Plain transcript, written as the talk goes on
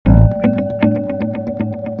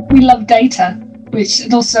we love data,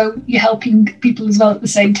 and also you're helping people as well at the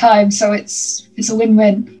same time. So it's a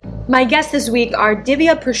win-win. My guests this week are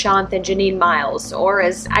Divya Prashanth and Janine Miles, or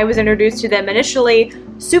as I was introduced to them initially,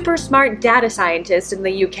 super smart data scientists in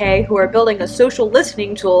the UK who are building a social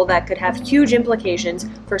listening tool that could have huge implications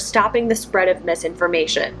for stopping the spread of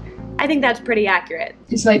misinformation. I think that's pretty accurate.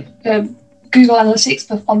 It's like Google Analytics,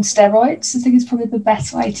 but on steroids. I think is probably the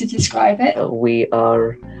best way to describe it. We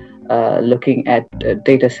are looking at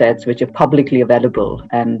data sets which are publicly available,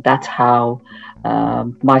 and that's how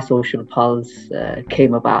My Social Pulse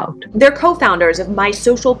came about. They're co-founders of My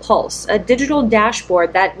Social Pulse, a digital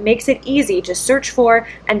dashboard that makes it easy to search for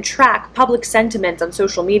and track public sentiment on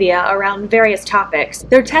social media around various topics.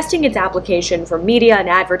 They're testing its application for media and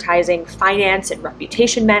advertising, finance and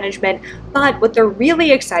reputation management, but what they're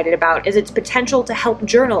really excited about is its potential to help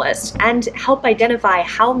journalists and help identify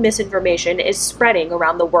how misinformation is spreading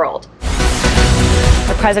around the world.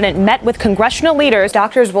 The president met with congressional leaders.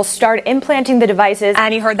 Doctors will start implanting the devices.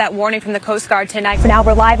 And you heard that warning from the Coast Guard tonight. For now,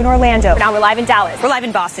 we're live in Orlando. For now, we're live in Dallas. We're live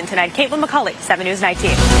in Boston tonight. Caitlin McCulley, 7 News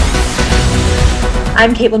 19.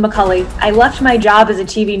 I'm Caitlin McCulley. I left my job as a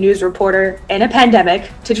TV news reporter in a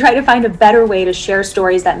pandemic to try to find a better way to share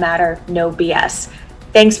stories that matter, no BS.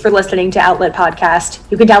 Thanks for listening to Outlet Podcast.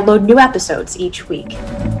 You can download new episodes each week.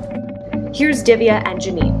 Here's Divya and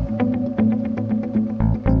Janine.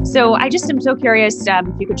 So I just am so curious if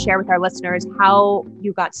you could share with our listeners how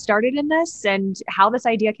you got started in this and how this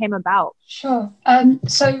idea came about. Sure.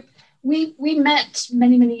 So we met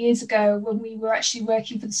many years ago when we were actually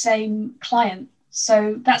working for the same client.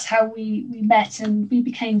 So that's how we met, and we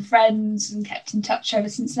became friends and kept in touch ever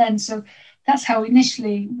since then. So that's how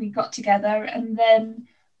initially we got together. And then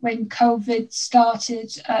when COVID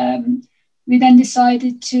started, we then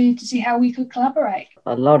decided to see how we could collaborate.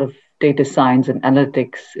 A lot of data science and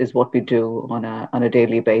analytics is what we do on a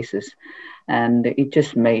daily basis. And it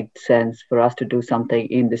just made sense for us to do something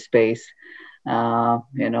in this space, where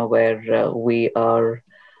we are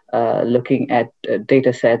looking at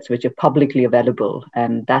data sets which are publicly available.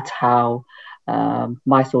 And that's how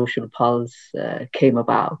My Social Pulse came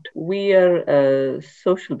about. We are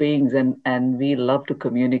social beings and we love to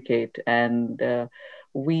communicate. And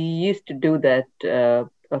we used to do that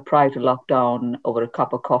prior to lockdown over a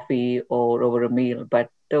cup of coffee or over a meal, but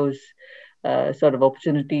those sort of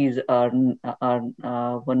opportunities were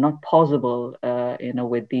not possible,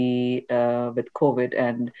 with COVID,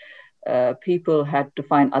 and people had to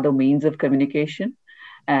find other means of communication,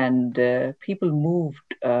 and people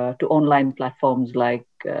moved to online platforms like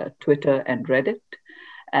Twitter and Reddit,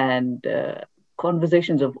 and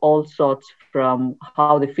conversations of all sorts, from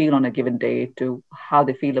how they feel on a given day to how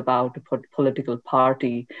they feel about a political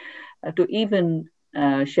party, to even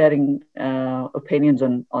sharing opinions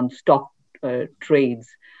on stock trades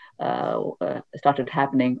started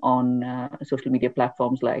happening on social media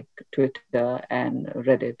platforms like Twitter and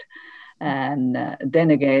Reddit. And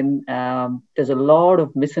then again, there's a lot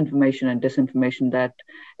of misinformation and disinformation that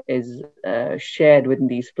is shared within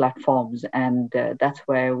these platforms. And that's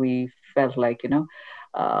where we felt like,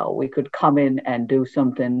 we could come in and do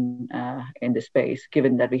something in the space,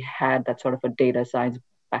 given that we had that sort of a data science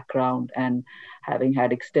background and having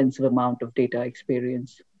had extensive amount of data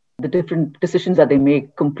experience. The different decisions that they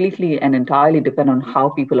make completely and entirely depend on how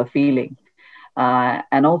people are feeling.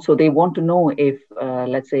 And also they want to know if,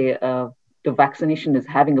 let's say, the vaccination is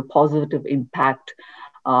having a positive impact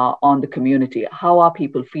on the community. How are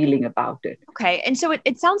people feeling about it? Okay. And so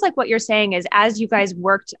it sounds like what you're saying is, as you guys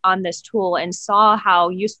worked on this tool and saw how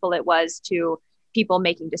useful it was to people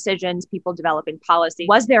making decisions, people developing policy,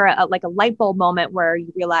 was there a light bulb moment where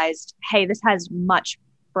you realized, hey, this has much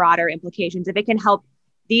broader implications? If it can help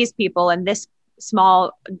these people and this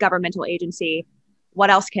small governmental agency, what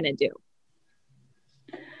else can it do?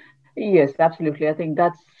 Yes, absolutely. I think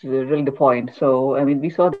that's really the point. So, we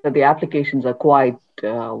saw that the applications are quite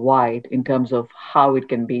wide in terms of how it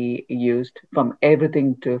can be used, from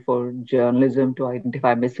everything for journalism to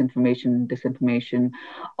identify misinformation, disinformation,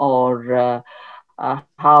 or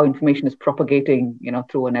how information is propagating,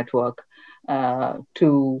 through a network,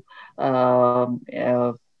 to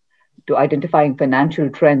identifying financial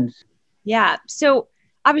trends. Yeah. So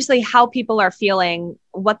obviously how people are feeling,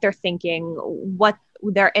 what they're thinking, what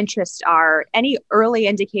their interests are, any early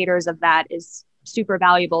indicators of that is super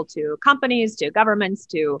valuable to companies, to governments,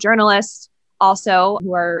 to journalists also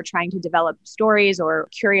who are trying to develop stories or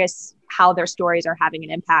curious how their stories are having an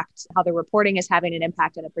impact, how their reporting is having an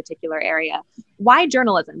impact in a particular area. Why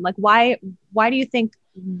journalism? Why do you think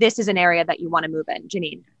this is an area that you want to move in,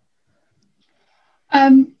 Janine?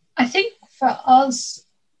 I think for us,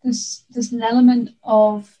 there's an element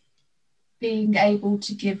of being able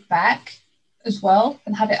to give back as well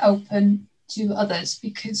and have it open to others,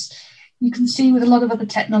 because you can see with a lot of other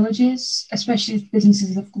technologies, especially as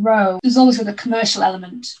businesses have grown, there's always got a commercial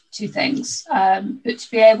element to things. But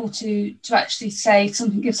to be able to actually say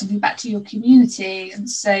something, give something back to your community and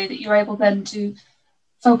say that you're able then to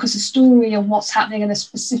focus a story on what's happening in a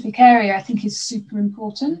specific area, I think is super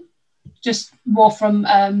important, just more from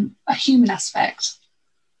a human aspect.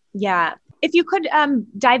 Yeah. If you could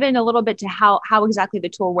dive in a little bit to how exactly the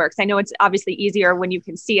tool works. I know it's obviously easier when you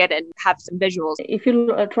can see it and have some visuals. If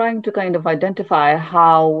you are trying to kind of identify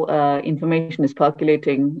how information is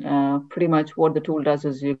percolating, pretty much what the tool does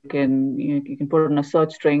is you can put it on a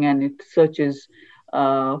search string and it searches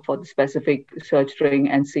for the specific search string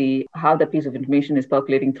and see how that piece of information is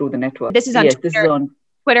percolating through the network. This is on Twitter. This is on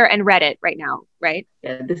Twitter and Reddit right now, right?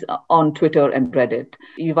 Yeah, this on Twitter and Reddit.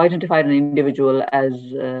 You've identified an individual as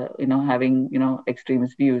having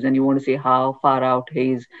extremist views, and you want to see how far out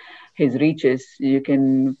his reach is. You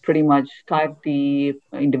can pretty much type the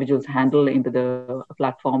individual's handle into the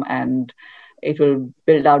platform, and it will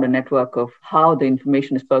build out a network of how the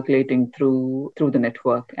information is percolating through the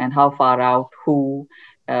network and how far out, who,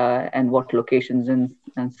 and what locations and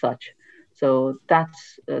such. So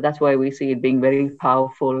that's why we see it being very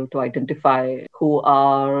powerful to identify who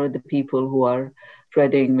are the people who are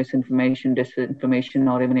spreading misinformation, disinformation,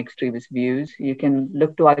 or even extremist views. You can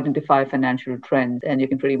look to identify financial trends, and you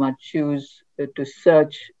can pretty much choose to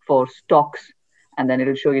search for stocks, and then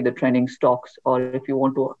it'll show you the trending stocks. Or if you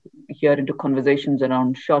want to hear into conversations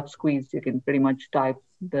around short squeeze, you can pretty much type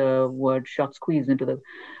the word short squeeze into the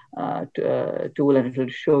tool, and it'll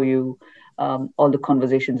show you all the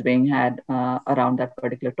conversations being had around that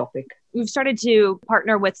particular topic. We've started to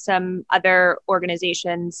partner with some other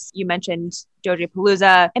organizations. You mentioned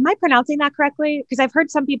Dogipalooza. Am I pronouncing that correctly? Because I've heard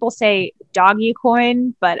some people say Doggy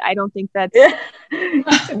Coin, but I don't think that's...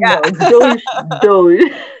 No,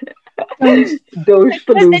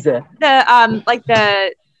 Dogipalooza.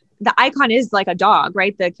 The icon is like a dog,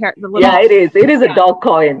 right? The little... Yeah, it is. It is a dog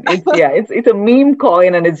coin. It's a meme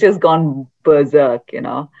coin, and it's just gone berserk,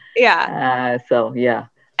 Yeah.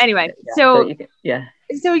 Anyway, so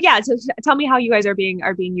tell me how you guys are being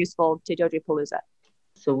useful to Dogipalooza.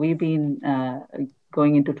 So we've been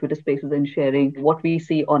going into Twitter Spaces and sharing what we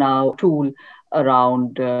see on our tool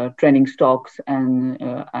around trending stocks and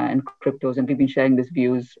cryptos, and we've been sharing these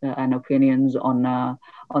views and opinions on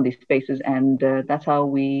these spaces, and that's how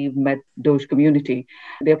we met Doge community.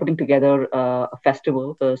 They're putting together a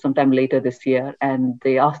festival sometime later this year, and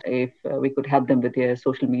they asked if we could help them with their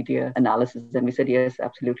social media analysis, and we said yes,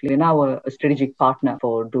 absolutely. And now a strategic partner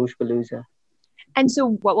for Dogipalooza. And so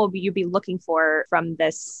what will you be looking for from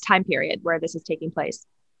this time period where this is taking place?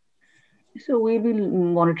 So we'll be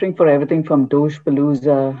monitoring for everything from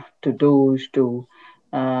Dogipalooza to Doge to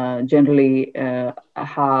generally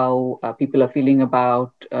how people are feeling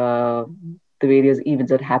about the various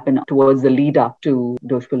events that happen towards the lead up to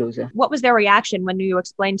Dogipalooza. What was their reaction when you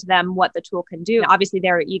explained to them what the tool can do? Obviously,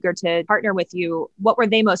 they're eager to partner with you. What were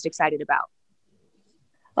they most excited about?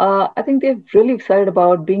 I think they're really excited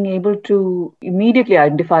about being able to immediately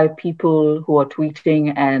identify people who are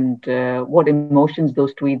tweeting and what emotions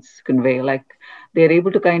those tweets convey. Like they're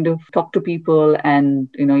able to kind of talk to people and,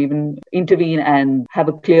 even intervene and have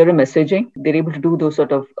a clearer messaging. They're able to do those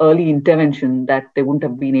sort of early intervention that they wouldn't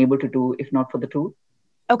have been able to do if not for the tool.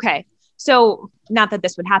 Okay. So not that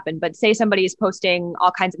this would happen, but say somebody is posting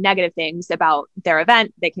all kinds of negative things about their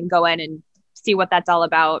event, they can go in and see what that's all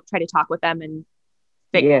about, try to talk with them and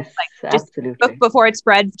yes, absolutely. Before it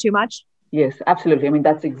spreads too much? Yes, absolutely. I mean,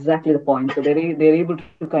 that's exactly the point. So they're able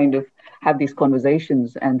to kind of have these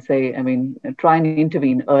conversations and say, try and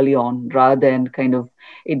intervene early on rather than kind of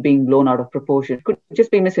it being blown out of proportion. It could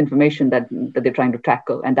just be misinformation that they're trying to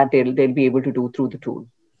tackle, and that they'll be able to do through the tool.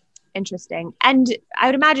 Interesting. And I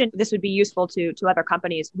would imagine this would be useful to other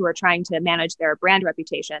companies who are trying to manage their brand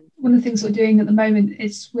reputation. One of the things we're doing at the moment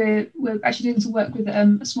is we're actually doing some work with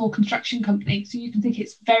a small construction company. So you can think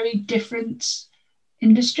it's very different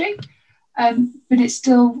industry, but it's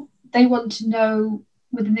still, they want to know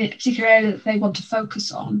within the particular area that they want to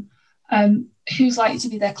focus on, who's likely to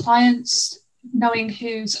be their clients, knowing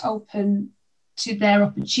who's open to their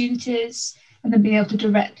opportunities, and then being able to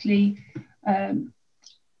directly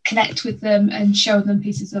connect with them and show them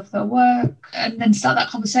pieces of their work and then start that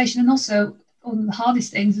conversation. And also one of the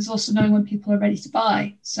hardest things is also knowing when people are ready to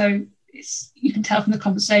buy. So you can tell from the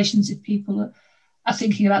conversations if people are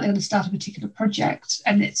thinking about they're going to start a particular project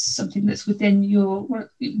and it's something that's within your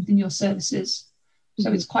services.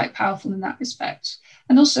 So it's quite powerful in that respect.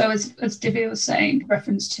 And also, as Divya was saying,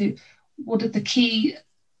 reference to what are the key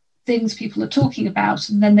things people are talking about,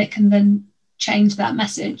 and then they can then change that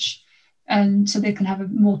message, and so they can have a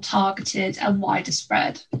more targeted and wider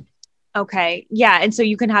spread. Okay. Yeah. And so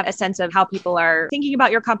you can have a sense of how people are thinking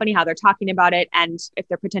about your company, how they're talking about it. And if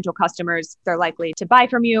they're potential customers, they're likely to buy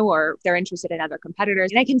from you, or they're interested in other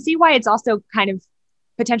competitors. And I can see why it's also kind of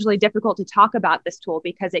potentially difficult to talk about this tool,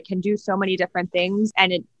 because it can do so many different things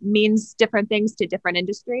and it means different things to different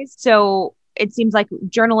industries. So it seems like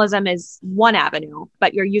journalism is one avenue,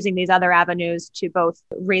 but you're using these other avenues to both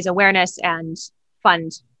raise awareness and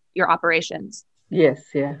fund your operations.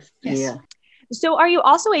 Yes. Yeah. So are you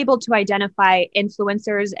also able to identify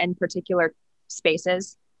influencers in particular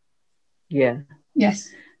spaces? Yeah. Yes.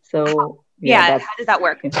 So how does that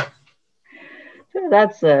work? So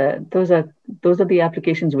that's those are the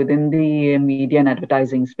applications within the media and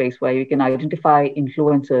advertising space where you can identify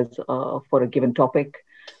influencers for a given topic,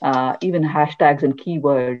 even hashtags and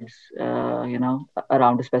keywords,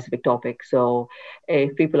 around a specific topic. So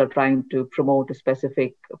if people are trying to promote a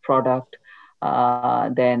specific product,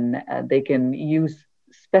 then they can use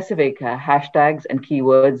specific hashtags and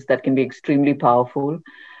keywords that can be extremely powerful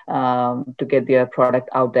to get their product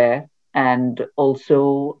out there, and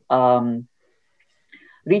also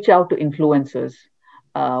reach out to influencers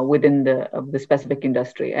within the specific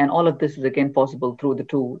industry. And all of this is again possible through the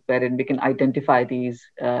tool, wherein we can identify these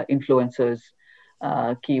influencers,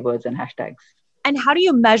 keywords, and hashtags. And how do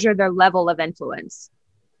you measure their level of influence?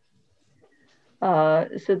 So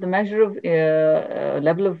the measure of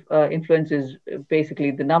level of influence is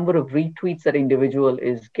basically the number of retweets that individual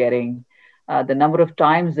is getting, the number of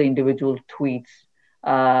times the individual tweets,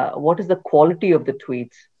 what is the quality of the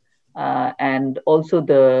tweets, and also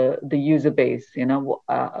the user base.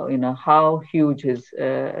 How huge is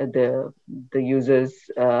the users'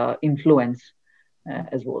 influence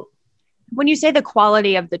as well. When you say the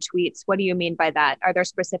quality of the tweets, what do you mean by that? Are there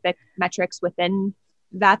specific metrics within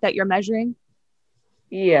that you're measuring?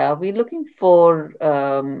 Yeah, we're looking for,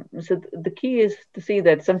 so the key is to see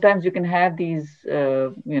that sometimes you can have these,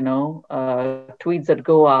 tweets that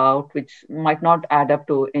go out, which might not add up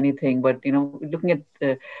to anything, but, looking at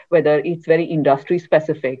whether it's very industry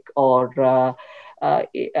specific, or, are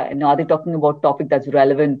they talking about topic that's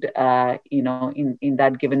relevant, in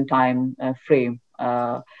that given time frame.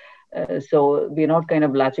 So we're not kind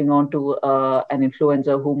of latching on to an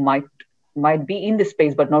influencer who might be in the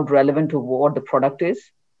space but not relevant to what the product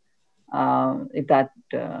is. I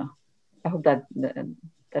hope that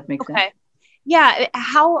makes sense. Yeah.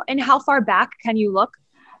 How far back can you look?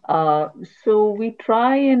 So we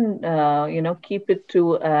try and keep it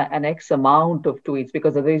to an X amount of tweets,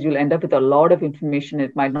 because otherwise you'll end up with a lot of information.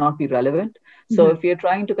 It might not be relevant. So if you're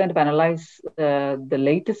trying to kind of analyze the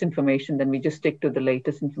latest information, then we just stick to the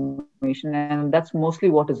latest information, and that's mostly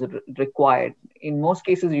what is required. In most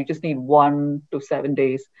cases, you just need 1 to 7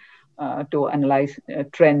 days to analyze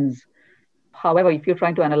trends. However, if you're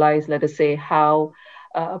trying to analyze, let us say, how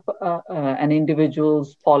an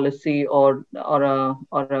individual's policy or a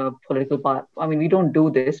political party. I mean, we don't do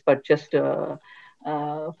this, but just because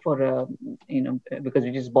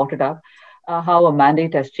we just bought it up. How a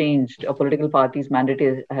mandate has changed, a political party's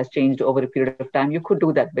mandate has changed over a period of time. You could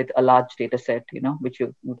do that with a large data set, which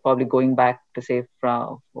you probably going back to say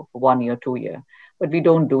for 1 year, 2 year. But we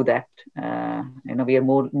don't do that. We are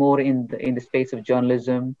more in the space of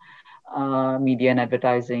journalism, media and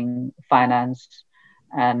advertising, finance,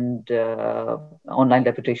 and online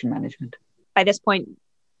reputation management. By this point,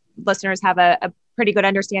 listeners have a pretty good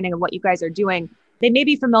understanding of what you guys are doing. They may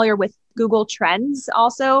be familiar with Google Trends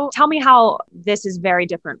also. Tell me how this is very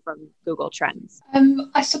different from Google Trends.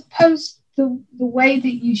 I suppose the way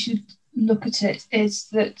that you should look at it is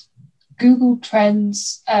that Google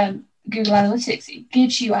Trends, Google Analytics, it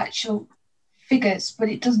gives you actual figures, but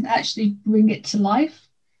it doesn't actually bring it to life.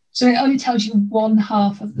 So it only tells you one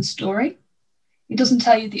half of the story. It doesn't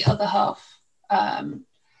tell you the other half. And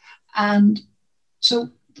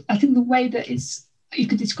so I think the way that you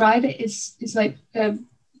could describe it is like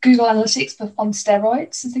Google Analytics, but on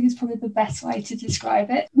steroids. I think is probably the best way to describe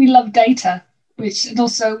it. We love data, and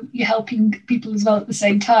also you're helping people as well at the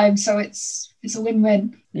same time. So it's a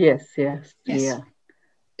win-win. Yes. Yeah.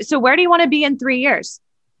 So where do you want to be in 3 years?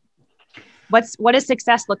 What does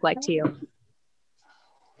success look like to you?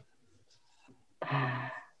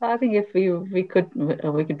 I think if we could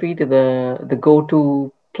be to the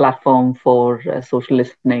go-to platform for social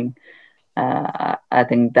listening, I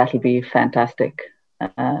think that'll be fantastic.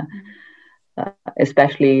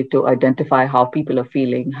 especially to identify how people are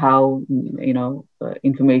feeling, how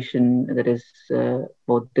information that is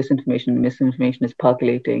both disinformation and misinformation is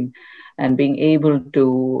percolating, and being able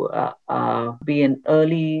to be an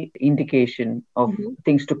early indication of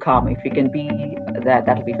things to come. If we can be that,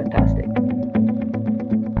 that'll be fantastic.